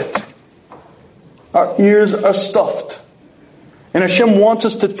don't get it. Our ears are stuffed. And Hashem wants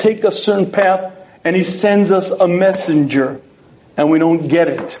us to take a certain path, and He sends us a messenger, and we don't get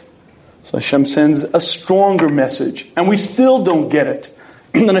it. So Hashem sends a stronger message, and we still don't get it.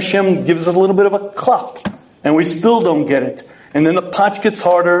 And then Hashem gives us a little bit of a clap, and we still don't get it. And then the pot gets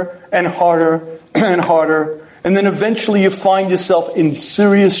harder and harder and harder, and then eventually you find yourself in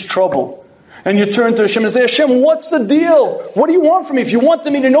serious trouble. And you turn to Hashem and say, Hashem, what's the deal? What do you want from me? If you want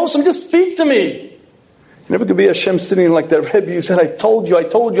me to know something, just speak to me. Never could be Hashem sitting like that Rebbe. You said, I told you, I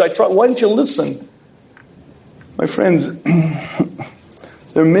tried. Why didn't you listen? My friends,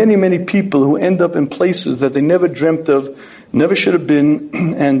 there are many, many people who end up in places that they never dreamt of, never should have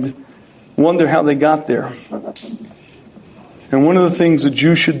been, and wonder how they got there. And one of the things that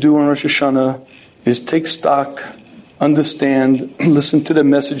you should do on Rosh Hashanah is take stock, understand, listen to the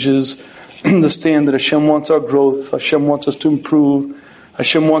messages, understand that Hashem wants our growth, Hashem wants us to improve,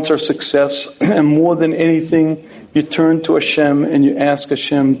 Hashem wants our success, and more than anything, you turn to Hashem and you ask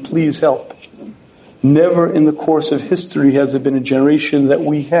Hashem, please help. Never in the course of history has there been a generation that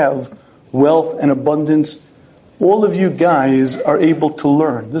we have wealth and abundance. All of you guys are able to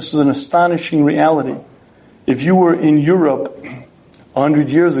learn. This is an astonishing reality. If you were in Europe 100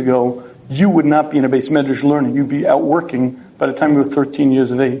 years ago, you would not be in a base medrash learning. You'd be out working by the time you were 13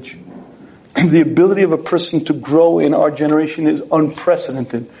 years of age. The ability of a person to grow in our generation is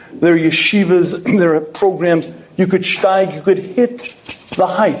unprecedented. There are yeshivas, there are programs. You could steig, you could hit the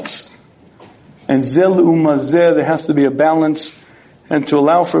heights. And zel umazeh, there has to be a balance. And to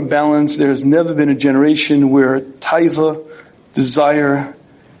allow for a balance, there has never been a generation where taiva, desire,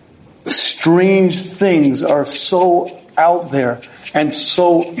 strange things are so out there and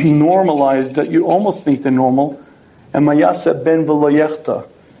so normalized that you almost think they're normal. And mayasa ben v'lo yechta.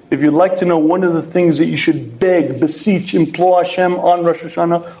 If you'd like to know one of the things that you should beg, beseech, implore Hashem on Rosh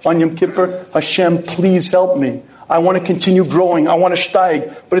Hashanah, on Yom Kippur, Hashem, please help me. I want to continue growing. I want to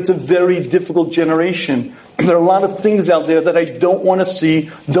steig. But it's a very difficult generation. There are a lot of things out there that I don't want to see,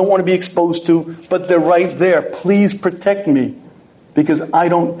 don't want to be exposed to, but they're right there. Please protect me, because I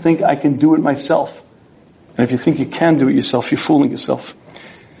don't think I can do it myself. And if you think you can do it yourself, you're fooling yourself.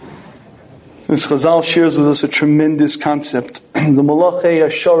 This Chazal shares with us a tremendous concept. The Malachei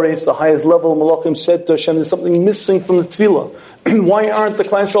Ashares, the highest level of Malachim, said to Hashem, there's something missing from the Tefillah. Why aren't the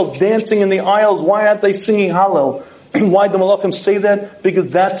Klal Yisrael dancing in the aisles? Why aren't they singing Hallel? Why do Malachim say that? Because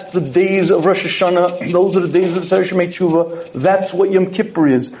that's the days of Rosh Hashanah. Those are the days of Teshuvah. That's what Yom Kippur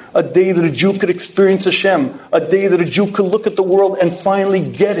is. A day that a Jew could experience Hashem. A day that a Jew could look at the world and finally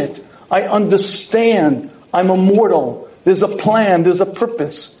get it. I understand. I'm immortal. There's a plan. There's a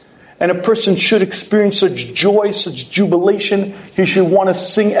purpose. And a person should experience such joy, such jubilation. He should want to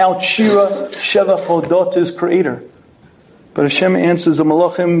sing out Shira, Sheva Chodot to his Creator. But Hashem answers the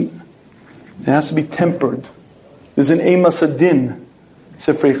Malachim, it has to be tempered. There's an Emas Adin.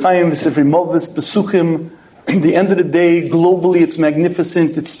 Sefrei Chaim, Sefrei Movis, Besuchim. At the end of the day, globally it's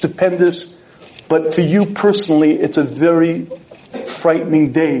magnificent, it's stupendous. But for you personally, it's a very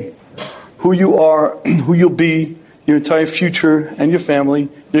frightening day. Who you are, who you'll be, your entire future and your family,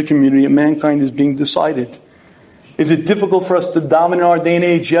 your community, and mankind is being decided. Is it difficult for us to dominate our day and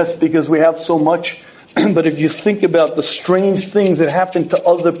age? Yes, because we have so much. But if you think about the strange things that happen to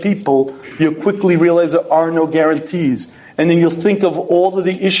other people, you'll quickly realize there are no guarantees. And then you'll think of all of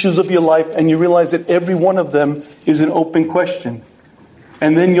the issues of your life, and you realize that every one of them is an open question.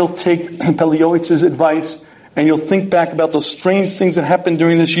 And then you'll take Peliowitz's advice, and you'll think back about those strange things that happened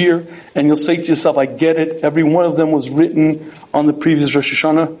during this year, and you'll say to yourself, I get it. Every one of them was written on the previous Rosh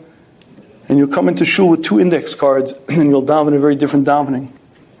Hashanah. And you'll come into shul with 2 index cards, and you'll daven a very different davening.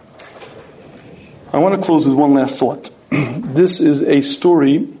 I want to close with one last thought. This is a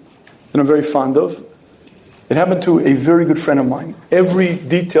story that I'm very fond of. It happened to a very good friend of mine. Every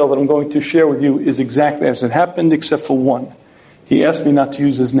detail that I'm going to share with you is exactly as it happened, except for one. He asked me not to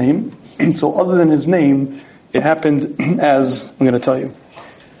use his name. So other than his name, it happened as I'm going to tell you.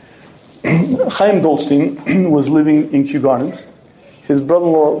 Chaim Goldstein was living in Kew Gardens. His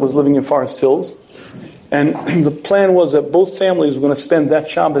brother-in-law was living in Forest Hills. And the plan was that both families were going to spend that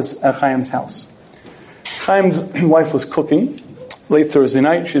Shabbos at Chaim's house. Chaim's wife was cooking late Thursday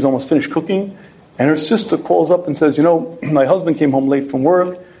night. She's almost finished cooking. And her sister calls up and says, my husband came home late from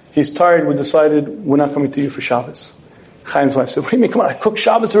work. He's tired. We decided we're not coming to you for Shabbos. Chaim's wife said, what do you mean? Come on, I cooked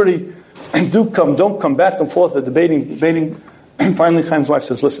Shabbos already. Do come, don't come, back and forth. They're debating. Finally, Chaim's wife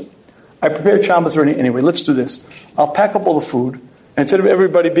says, listen, I prepared Shabbos already anyway. Let's do this. I'll pack up all the food. And instead of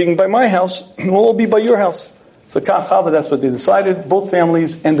everybody being by my house, we'll all be by your house. So that's what they decided. Both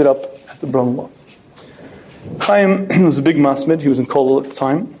families ended up at the brother-in-law. Chaim was a big masmid. He was in Kollel at the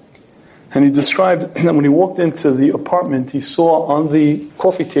time. And he described that when he walked into the apartment, he saw on the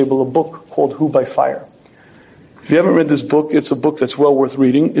coffee table a book called Who by Fire. If you haven't read this book, it's a book that's well worth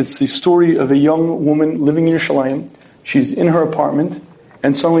reading. It's the story of a young woman living in Yerushalayim. She's in her apartment,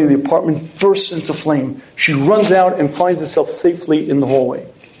 and suddenly the apartment bursts into flame. She runs out and finds herself safely in the hallway.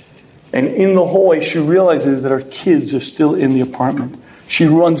 And in the hallway, she realizes that her kids are still in the apartment. She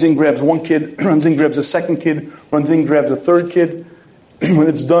runs in, grabs one kid, runs in, grabs a second kid, runs in, grabs a third kid. When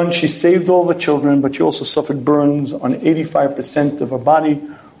it's done, she saved all the children, but she also suffered burns on 85% of her body.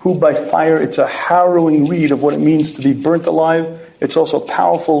 Who by Fire, it's a harrowing read of what it means to be burnt alive. It's also a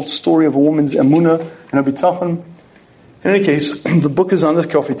powerful story of a woman's emunah and her bitachon. In any case, the book is on the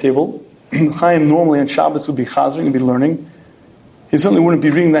coffee table. Chaim normally on Shabbos would be chazering and be learning. He certainly wouldn't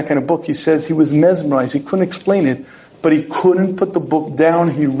be reading that kind of book. He says he was mesmerized. He couldn't explain it, but he couldn't put the book down.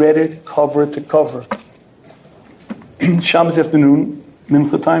 He read it cover to cover. Shabbos afternoon,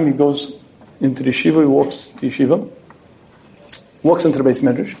 Mincha time, he goes into the yeshiva, he walks to yeshiva, walks into the Beis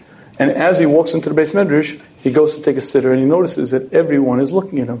Medrash, and as he walks into the Beis Medrash, he goes to take a sitter, and he notices that everyone is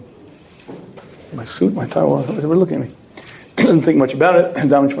looking at him. My suit, my tie, they're looking at me. Doesn't think much about it.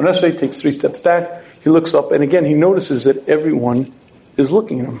 Down in Shemon Esrei, takes 3 steps back, he looks up, and again, he notices that everyone is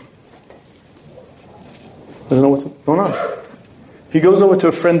looking at him. Doesn't know what's going on. He goes over to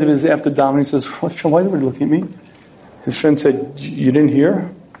a friend of his after davening and says, why is everybody looking at me? His friend said, you didn't hear?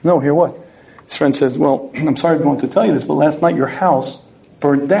 No, hear what? His friend says, well, I'm sorry to go on to tell you this, but last night your house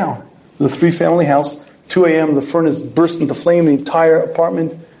burned down. It was a 3-family house. 2 a.m., the furnace burst into flame. The entire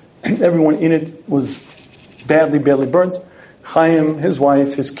apartment, everyone in it was badly burnt. Chaim, his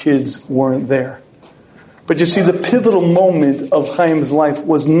wife, his kids weren't there. But you see, the pivotal moment of Chaim's life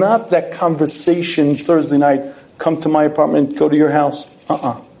was not that conversation Thursday night, come to my apartment, go to your house.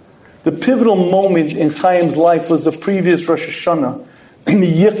 The pivotal moment in Chaim's life was the previous Rosh Hashanah.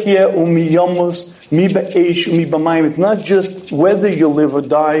 It's not just whether you live or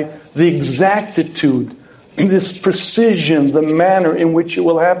die, the exactitude, this precision, the manner in which it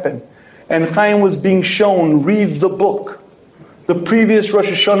will happen. And Chaim was being shown, read the book. The previous Rosh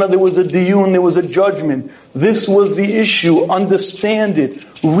Hashanah, there was a diyun, there was a judgment. This was the issue. Understand it,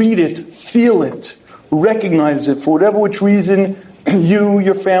 read it, feel it, recognize it. For whatever which reason,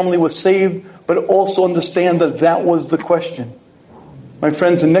 your family was saved, but also understand that that was the question. My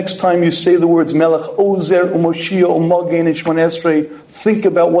friends, the next time you say the words Melech Ozer Umoshia Umagen and Shemon Esrei, think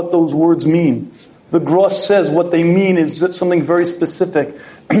about what those words mean. The Gross says what they mean is something very specific.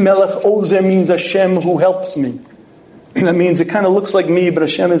 Melech Ozer means Hashem who helps me. That means it kind of looks like me, but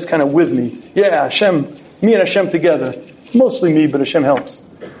Hashem is kind of with me. Yeah, Hashem, me and Hashem together. Mostly me, but Hashem helps.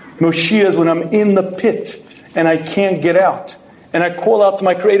 Moshiach is when I'm in the pit and I can't get out. And I call out to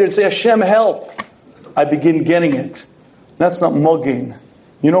my Creator and say, Hashem, help. I begin getting it. That's not Mogain.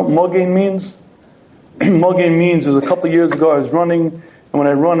 You know what Mogain means? Mogain means is a couple of years ago I was running, and when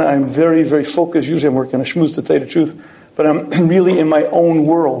I run, I'm very, very focused. Usually I'm working on a shmooze to tell you the truth, but I'm really in my own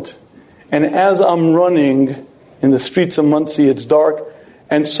world. And as I'm running in the streets of Muncie, it's dark,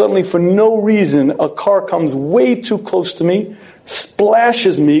 and suddenly, for no reason, a car comes way too close to me,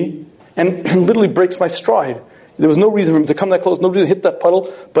 splashes me, and literally breaks my stride. There was no reason for him to come that close, no reason to hit that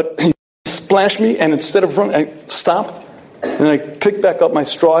puddle, but he splashed me, and instead of running, I stopped, and I picked back up my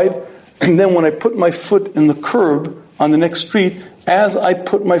stride, and then when I put my foot in the curb on the next street, as I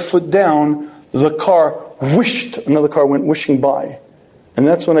put my foot down, the car whished, another car went whooshing by. And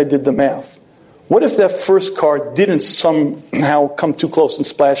that's when I did the math. What if that first car didn't somehow come too close and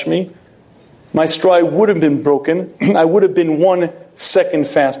splash me? My stride would have been broken. I would have been 1 second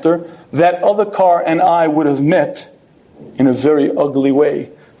faster. That other car and I would have met in a very ugly way.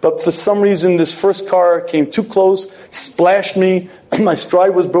 But for some reason, this first car came too close, splashed me, my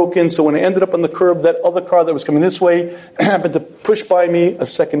stride was broken, so when I ended up on the curb, that other car that was coming this way happened to push by me a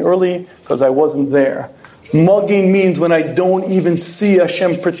second early because I wasn't there. Mugging means when I don't even see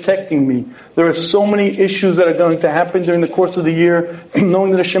Hashem protecting me. There are so many issues that are going to happen during the course of the year,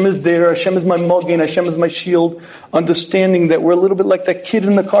 knowing that Hashem is there, Hashem is my mugging, Hashem is my shield, understanding that we're a little bit like that kid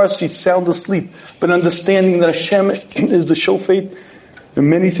in the car seat, sound asleep, but understanding that Hashem is the shofet. There are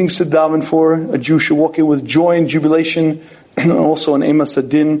many things to daven for. A Jew should walk in with joy and jubilation, and also an emas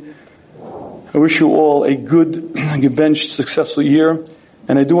adin. I wish you all a good, gebenched, successful year.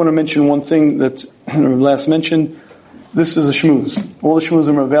 And I do want to mention one thing that I last mentioned. This is a shmooze. All the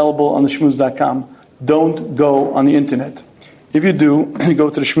shmoozim are available on the shmooze.com. Don't go on the internet. If you do, you go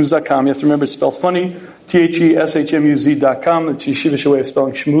to the shmooze.com. You have to remember it's spelled funny. THESHMUZ.com. It's Yeshivish way of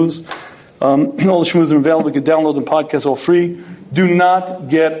spelling shmooze. All the shmoozim are available. You can download the podcast all free. Do not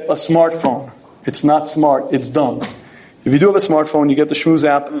get a smartphone. It's not smart. It's dumb. If you do have a smartphone, you get the shmooze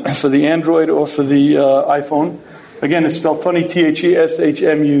app for the Android or for the iPhone. Again, it's spelled funny,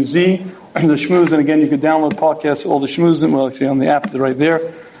 THESHMUZ, the shmooze, and again, you can download podcasts, all the shmooze, well, actually on the app, they're right there.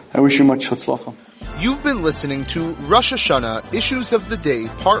 I wish you much hatzlacha. You've been listening to Rosh Hashanah Issues of the Day,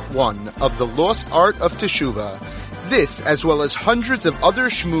 Part 1 of the Lost Art of Teshuvah. This, as well as hundreds of other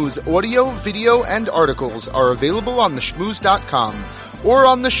shmooze audio, video, and articles are available on the shmooze.com or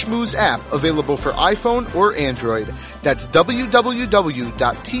on the Shmooze app, available for iPhone or Android. That's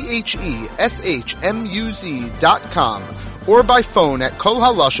www.theshmuz.com or by phone at Kol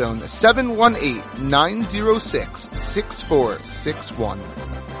Halashon 718-906-6461.